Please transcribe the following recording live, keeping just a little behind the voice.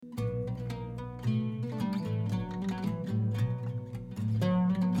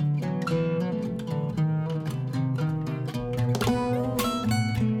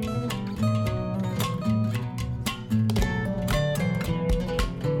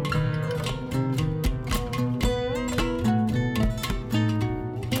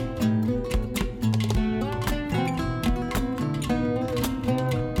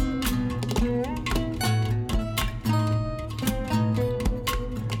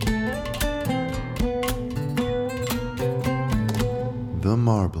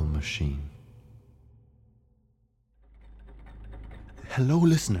Marble Machine. Hello,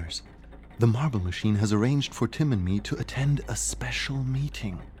 listeners. The Marble Machine has arranged for Tim and me to attend a special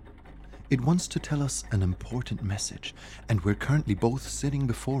meeting. It wants to tell us an important message, and we're currently both sitting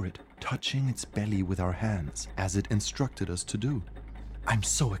before it, touching its belly with our hands, as it instructed us to do. I'm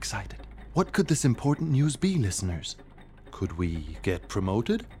so excited. What could this important news be, listeners? Could we get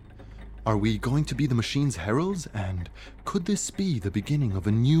promoted? Are we going to be the machine's heralds? And could this be the beginning of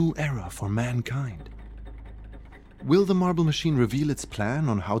a new era for mankind? Will the Marble Machine reveal its plan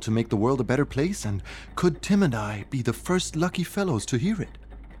on how to make the world a better place? And could Tim and I be the first lucky fellows to hear it?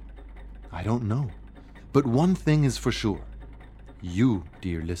 I don't know. But one thing is for sure. You,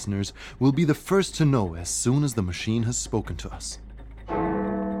 dear listeners, will be the first to know as soon as the machine has spoken to us.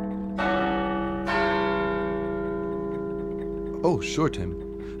 Oh, sure, Tim.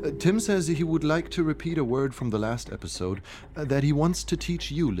 Tim says he would like to repeat a word from the last episode that he wants to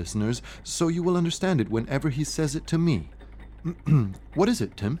teach you, listeners, so you will understand it whenever he says it to me. What is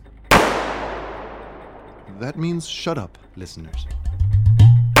it, Tim? That means shut up, listeners.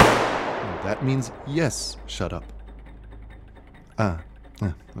 That means yes, shut up.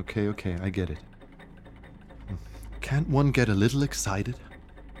 Okay, I get it. Can't one get a little excited?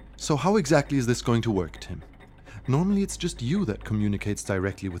 So how exactly is this going to work, Tim? Normally it's just you that communicates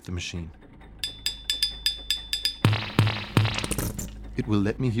directly with the machine. It will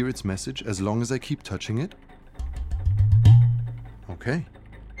let me hear its message as long as I keep touching it. Okay.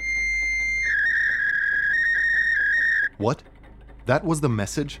 What? That was the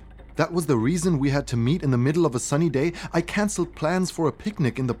message? That was the reason we had to meet in the middle of a sunny day? I cancelled plans for a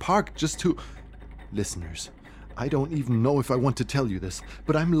picnic in the park just to... Listeners, I don't even know if I want to tell you this,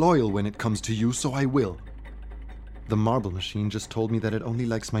 but I'm loyal when it comes to you, so I will. The Marble Machine just told me that it only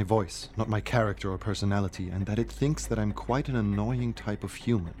likes my voice, not my character or personality, and that it thinks that I'm quite an annoying type of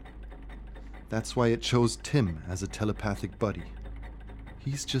human. That's why it chose Tim as a telepathic buddy.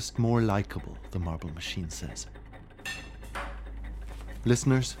 He's just more likable, the Marble Machine says.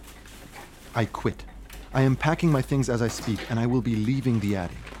 Listeners, I quit. I am packing my things as I speak, and I will be leaving the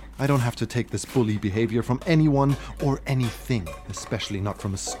attic. I don't have to take this bully behavior from anyone or anything, especially not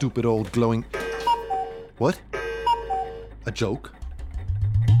from a stupid old glowing... What? A joke?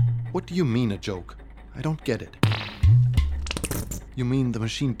 What do you mean a joke? I don't get it. You mean the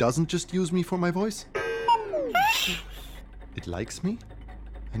machine doesn't just use me for my voice? It likes me?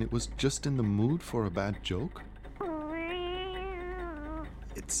 And it was just in the mood for a bad joke?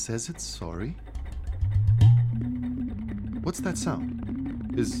 It says it's sorry? What's that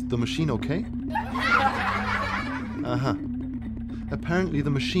sound? Is the machine okay? Uh-huh. Apparently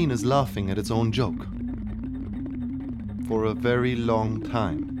the machine is laughing at its own joke. For a very long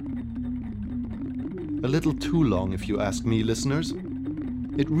time. A little too long, if you ask me, listeners.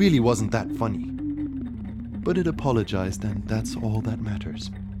 It really wasn't that funny. But it apologized, and that's all that matters.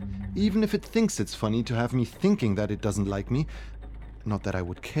 Even if it thinks it's funny to have me thinking that it doesn't like me, not that I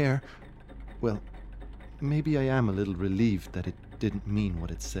would care, well, maybe I am a little relieved that it didn't mean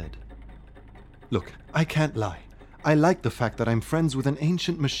what it said. Look, I can't lie. I like the fact that I'm friends with an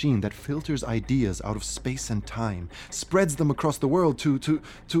ancient machine that filters ideas out of space and time, spreads them across the world to...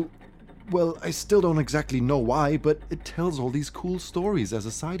 Well, I still don't exactly know why, but it tells all these cool stories as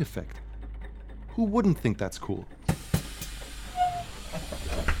a side effect. Who wouldn't think that's cool?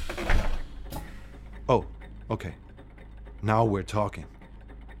 Oh, okay. Now we're talking.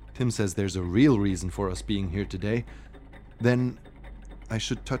 Tim says there's a real reason for us being here today. Then I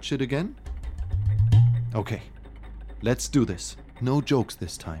should touch it again? Okay. Let's do this. No jokes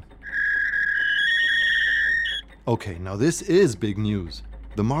this time. Okay, now this is big news.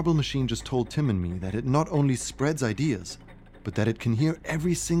 The Marble Machine just told Tim and me that it not only spreads ideas, but that it can hear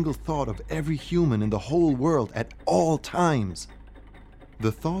every single thought of every human in the whole world at all times.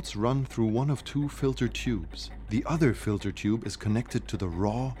 The thoughts run through one of two filter tubes. The other filter tube is connected to the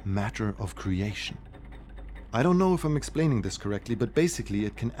raw matter of creation. I don't know if I'm explaining this correctly, but basically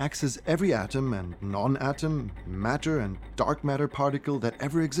it can access every atom and non-atom, matter and dark matter particle that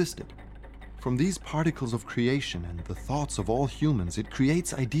ever existed. From these particles of creation and the thoughts of all humans, it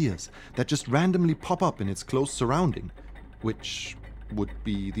creates ideas that just randomly pop up in its close surrounding, which would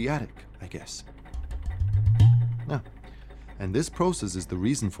be the attic, I guess. And this process is the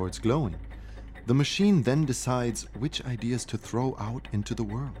reason for its glowing. The machine then decides which ideas to throw out into the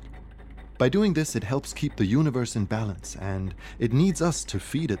world. By doing this, it helps keep the universe in balance, and it needs us to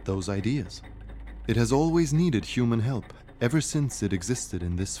feed it those ideas. It has always needed human help, ever since it existed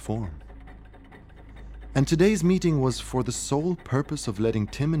in this form. And today's meeting was for the sole purpose of letting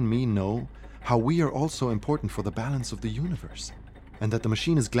Tim and me know how we are also important for the balance of the universe. and that the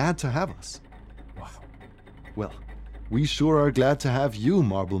machine is glad to have us. Wow. Well, we sure are glad to have you,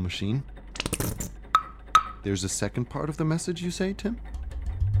 Marble Machine. There's a second part of the message, you say, Tim?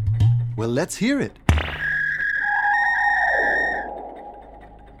 Well, let's hear it.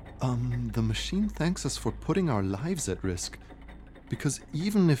 The machine thanks us for putting our lives at risk, because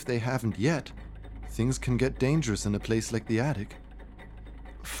even if they haven't yet, things can get dangerous in a place like the attic.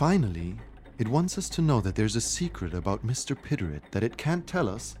 Finally, it wants us to know that there's a secret about Mr. Pitterit that it can't tell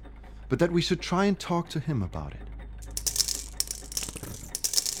us, but that we should try and talk to him about it.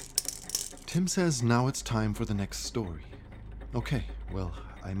 Tim says now it's time for the next story. Okay, well,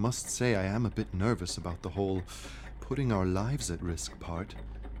 I must say I am a bit nervous about the whole putting our lives at risk part.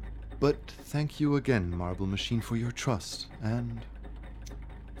 But thank you again, Marble Machine, for your trust and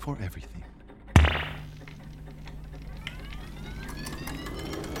for everything.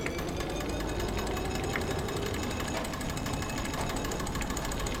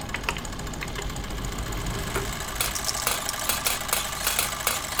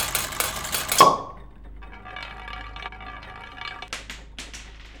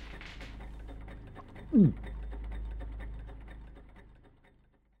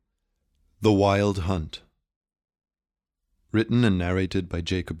 The Wild Hunt. Written and narrated by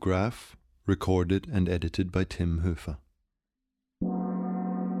Jacob Graf, recorded and edited by Tim Höfer.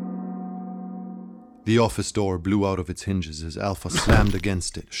 The office door blew out of its hinges as Alpha slammed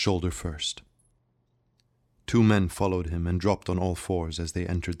against it, shoulder first. 2 men followed him and dropped on all fours as they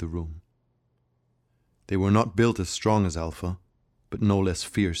entered the room. They were not built as strong as Alpha, but no less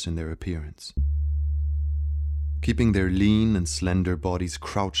fierce in their appearance. Keeping their lean and slender bodies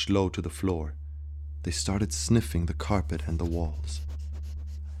crouched low to the floor, they started sniffing the carpet and the walls.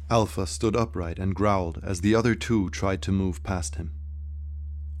 Alpha stood upright and growled as the other 2 tried to move past him.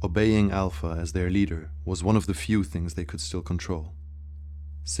 Obeying Alpha as their leader was one of the few things they could still control.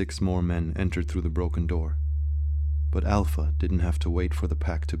 6 more men entered through the broken door, but Alpha didn't have to wait for the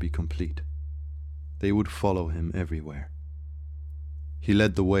pack to be complete. They would follow him everywhere. He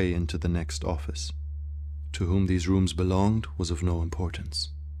led the way into the next office. To whom these rooms belonged was of no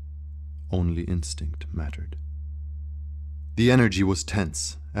importance. Only instinct mattered. The energy was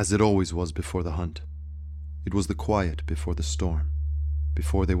tense, as it always was before the hunt. It was the quiet before the storm,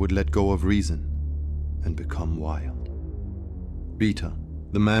 before they would let go of reason and become wild. Beta,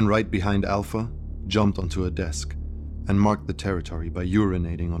 the man right behind Alpha, jumped onto a desk and marked the territory by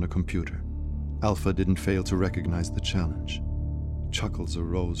urinating on a computer. Alpha didn't fail to recognize the challenge. Chuckles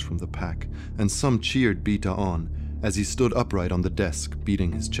arose from the pack, and some cheered Beta on as he stood upright on the desk,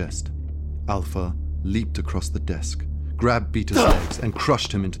 beating his chest. Alpha leaped across the desk, grabbed Beta's legs, and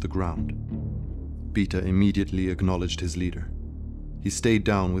crushed him into the ground. Beta immediately acknowledged his leader. He stayed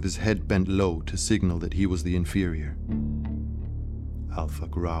down with his head bent low to signal that he was the inferior. Alpha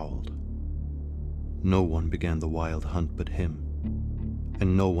growled. No one began the wild hunt but him,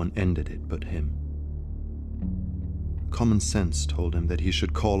 and no one ended it but him. Common sense told him that he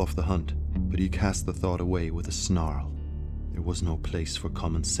should call off the hunt, but he cast the thought away with a snarl. There was no place for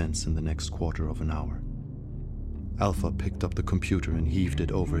common sense in the next quarter of an hour. Alpha picked up the computer and heaved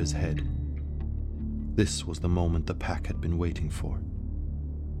it over his head. This was the moment the pack had been waiting for.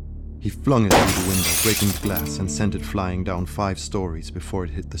 He flung it through the window, breaking the glass, and sent it flying down 5 stories before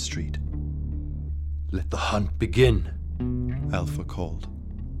it hit the street. "Let the hunt begin," Alpha called.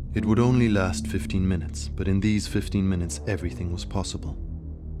 It would only last 15 minutes, but in these 15 minutes everything was possible.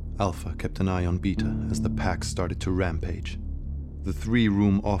 Alpha kept an eye on Beta as the pack started to rampage. The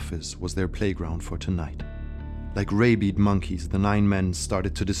 3-room office was their playground for tonight. Like rabid monkeys, the 9 men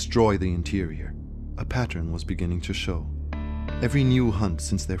started to destroy the interior. A pattern was beginning to show. Every new hunt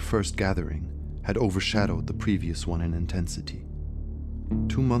since their first gathering had overshadowed the previous one in intensity.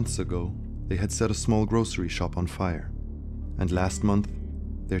 2 months ago, they had set a small grocery shop on fire, and last month,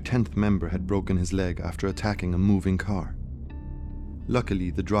 their 10th member had broken his leg after attacking a moving car.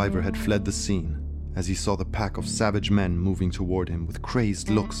 Luckily, the driver had fled the scene as he saw the pack of savage men moving toward him with crazed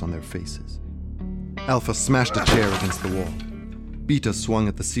looks on their faces. Alpha smashed a chair against the wall. Beta swung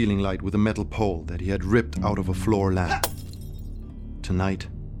at the ceiling light with a metal pole that he had ripped out of a floor lamp. Tonight,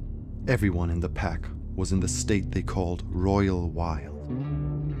 everyone in the pack was in the state they called royal wild.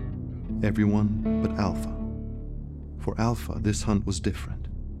 Everyone but Alpha. For Alpha, this hunt was different.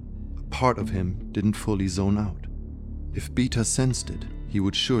 Part of him didn't fully zone out. If Beta sensed it, he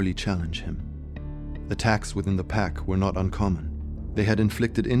would surely challenge him. Attacks within the pack were not uncommon. They had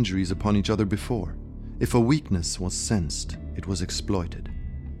inflicted injuries upon each other before. If a weakness was sensed, it was exploited.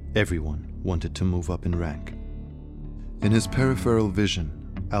 Everyone wanted to move up in rank. In his peripheral vision,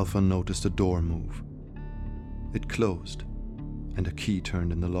 Alpha noticed a door move. It closed. and a key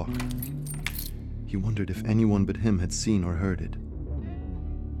turned in the lock. He wondered if anyone but him had seen or heard it.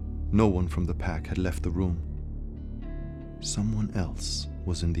 No one from the pack had left the room. Someone else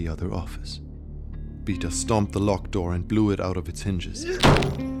was in the other office. Beta stomped the locked door and blew it out of its hinges.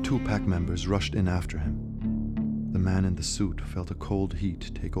 2 pack members rushed in after him. The man in the suit felt a cold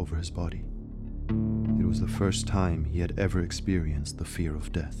heat take over his body. It was the first time he had ever experienced the fear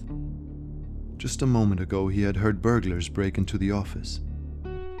of death. Just a moment ago, he had heard burglars break into the office.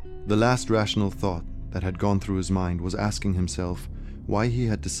 The last rational thought that had gone through his mind was asking himself why he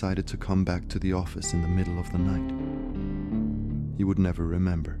had decided to come back to the office in the middle of the night. He would never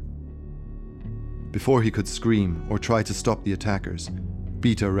remember. Before he could scream or try to stop the attackers,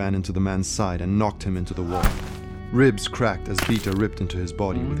 Beta ran into the man's side and knocked him into the wall. Ribs cracked as Beta ripped into his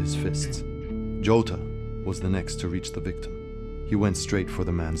body with his fists. Jota was the next to reach the victim. He went straight for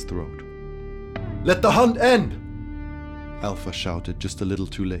the man's throat. "Let the hunt end!" Alpha shouted just a little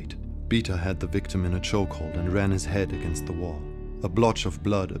too late. Beta had the victim in a chokehold and ran his head against the wall. A blotch of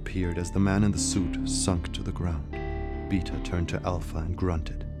blood appeared as the man in the suit sunk to the ground. Beta turned to Alpha and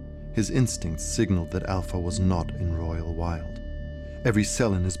grunted. His instincts signaled that Alpha was not in Royal Wild. Every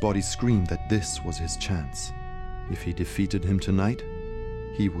cell in his body screamed that this was his chance. If he defeated him tonight,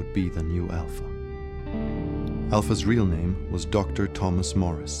 he would be the new Alpha. Alpha's real name was Dr. Thomas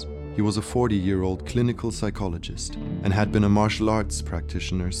Morris. He was a 40-year-old clinical psychologist and had been a martial arts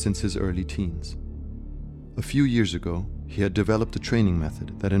practitioner since his early teens. A few years ago, he had developed a training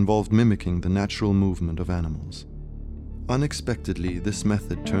method that involved mimicking the natural movement of animals. Unexpectedly, this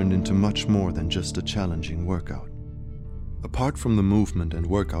method turned into much more than just a challenging workout. Apart from the movement and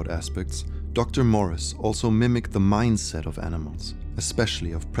workout aspects, Dr. Morris also mimicked the mindset of animals,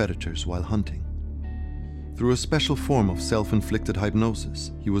 especially of predators while hunting. Through a special form of self-inflicted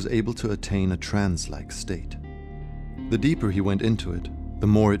hypnosis, he was able to attain a trance-like state. The deeper he went into it, the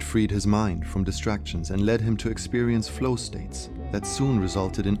more it freed his mind from distractions and led him to experience flow states that soon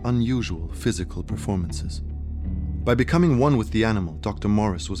resulted in unusual physical performances. By becoming one with the animal, Dr.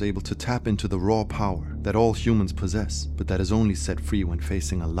 Morris was able to tap into the raw power that all humans possess, but that is only set free when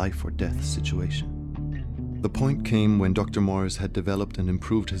facing a life or death situation. The point came when Dr. Morris had developed and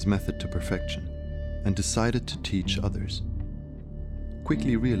improved his method to perfection, and decided to teach others.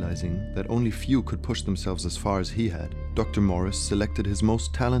 Quickly realizing that only few could push themselves as far as he had, Dr. Morris selected his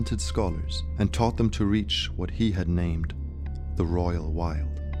most talented scholars and taught them to reach what he had named the Royal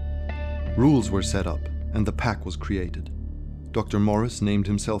Wild. Rules were set up, and the pack was created. Dr. Morris named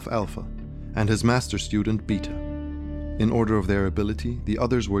himself Alpha, and his master student Beta. In order of their ability, the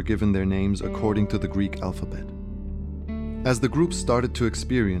others were given their names according to the Greek alphabet. As the group started to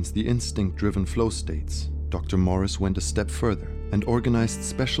experience the instinct-driven flow states, Dr. Morris went a step further and organized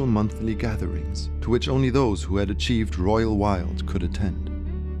special monthly gatherings to which only those who had achieved Royal Wild could attend.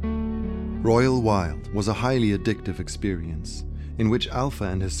 Royal Wild was a highly addictive experience in which Alpha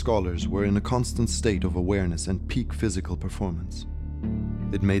and his scholars were in a constant state of awareness and peak physical performance.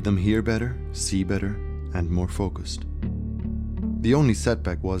 It made them hear better, see better, and more focused. The only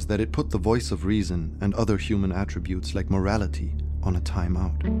setback was that it put the voice of reason and other human attributes like morality on a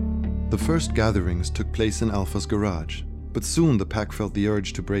timeout. The first gatherings took place in Alpha's garage, but soon the pack felt the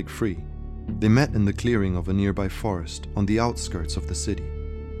urge to break free. They met in the clearing of a nearby forest on the outskirts of the city.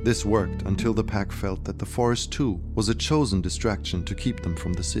 This worked until the pack felt that the forest too was a chosen distraction to keep them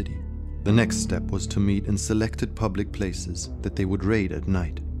from the city. The next step was to meet in selected public places that they would raid at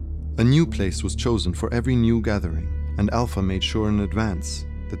night. A new place was chosen for every new gathering, and Alpha made sure in advance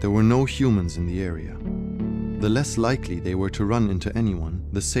that there were no humans in the area. The less likely they were to run into anyone,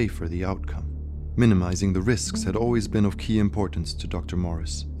 the safer the outcome. Minimizing the risks had always been of key importance to Dr.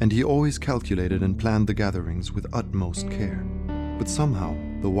 Morris, and he always calculated and planned the gatherings with utmost care. But somehow,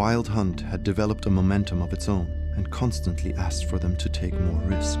 the wild hunt had developed a momentum of its own and constantly asked for them to take more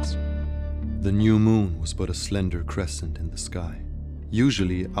risks. The new moon was but a slender crescent in the sky.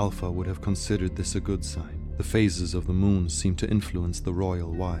 Usually, Alpha would have considered this a good sign. The phases of the moon seemed to influence the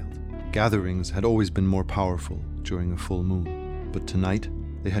Royal Wild. Gatherings had always been more powerful during a full moon, but tonight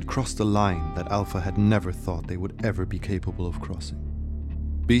they had crossed a line that Alpha had never thought they would ever be capable of crossing.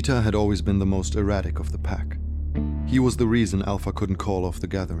 Beta had always been the most erratic of the pack. He was the reason Alpha couldn't call off the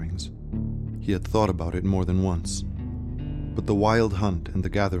gatherings. He had thought about it more than once. But the wild hunt and the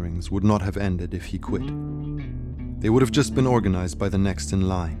gatherings would not have ended if he quit. They would have just been organized by the next in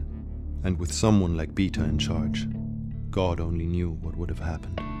line, and with someone like Beta in charge, God only knew what would have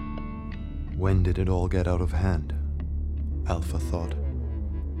happened. When did it all get out of hand? Alpha thought.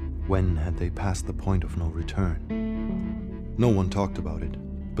 When had they passed the point of no return? No one talked about it,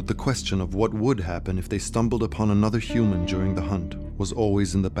 but the question of what would happen if they stumbled upon another human during the hunt was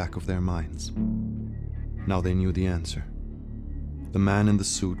always in the back of their minds. Now they knew the answer. The man in the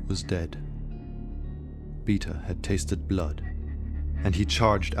suit was dead. Beta had tasted blood, and he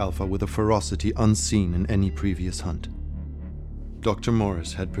charged Alpha with a ferocity unseen in any previous hunt. Dr.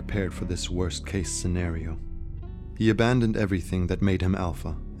 Morris had prepared for this worst-case scenario. He abandoned everything that made him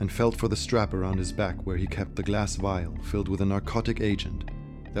Alpha and felt for the strap around his back where he kept the glass vial filled with a narcotic agent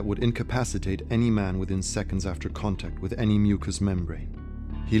that would incapacitate any man within seconds after contact with any mucous membrane.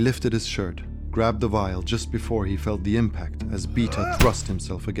 He lifted his shirt, grabbed the vial just before he felt the impact as Beta thrust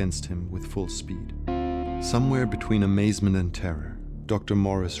himself against him with full speed. Somewhere between amazement and terror, Dr.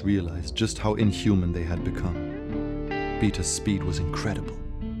 Morris realized just how inhuman they had become. Beta's speed was incredible.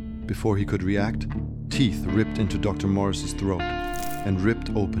 Before he could react, teeth ripped into Dr. Morris's throat and ripped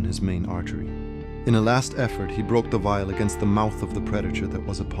open his main artery. In a last effort, he broke the vial against the mouth of the predator that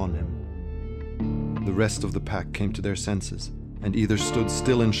was upon him. The rest of the pack came to their senses and either stood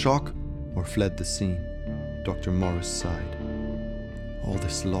still in shock or fled the scene. Dr. Morris sighed. All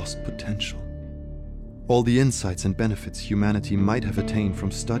this lost potential. All the insights and benefits humanity might have attained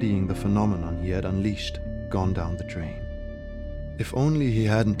from studying the phenomenon he had unleashed, gone down the drain. If only he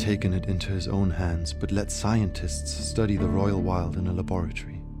hadn't taken it into his own hands, but let scientists study the royal wild in a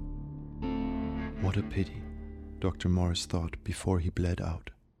laboratory. What a pity, Dr. Morris thought before he bled out.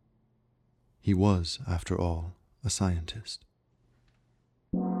 He was, after all, a scientist.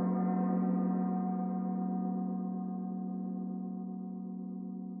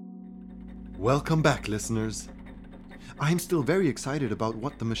 Welcome back, listeners. I'm still very excited about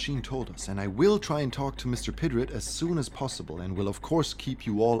what the machine told us, and I will try and talk to Mr. Pidrit as soon as possible, and will of course keep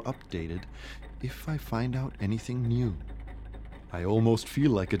you all updated if I find out anything new. I almost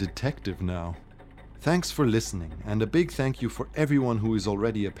feel like a detective now. Thanks for listening, and a big thank you for everyone who is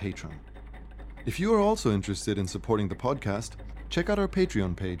already a patron. If you are also interested in supporting the podcast, check out our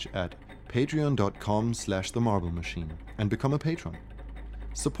Patreon page at patreon.com/themarblemachine and become a patron.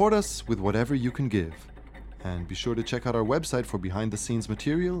 Support us with whatever you can give, and be sure to check out our website for behind-the-scenes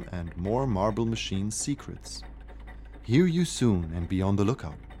material and more Marble Machine secrets. Hear you soon, and be on the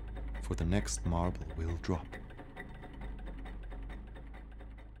lookout for the next marble we'll drop.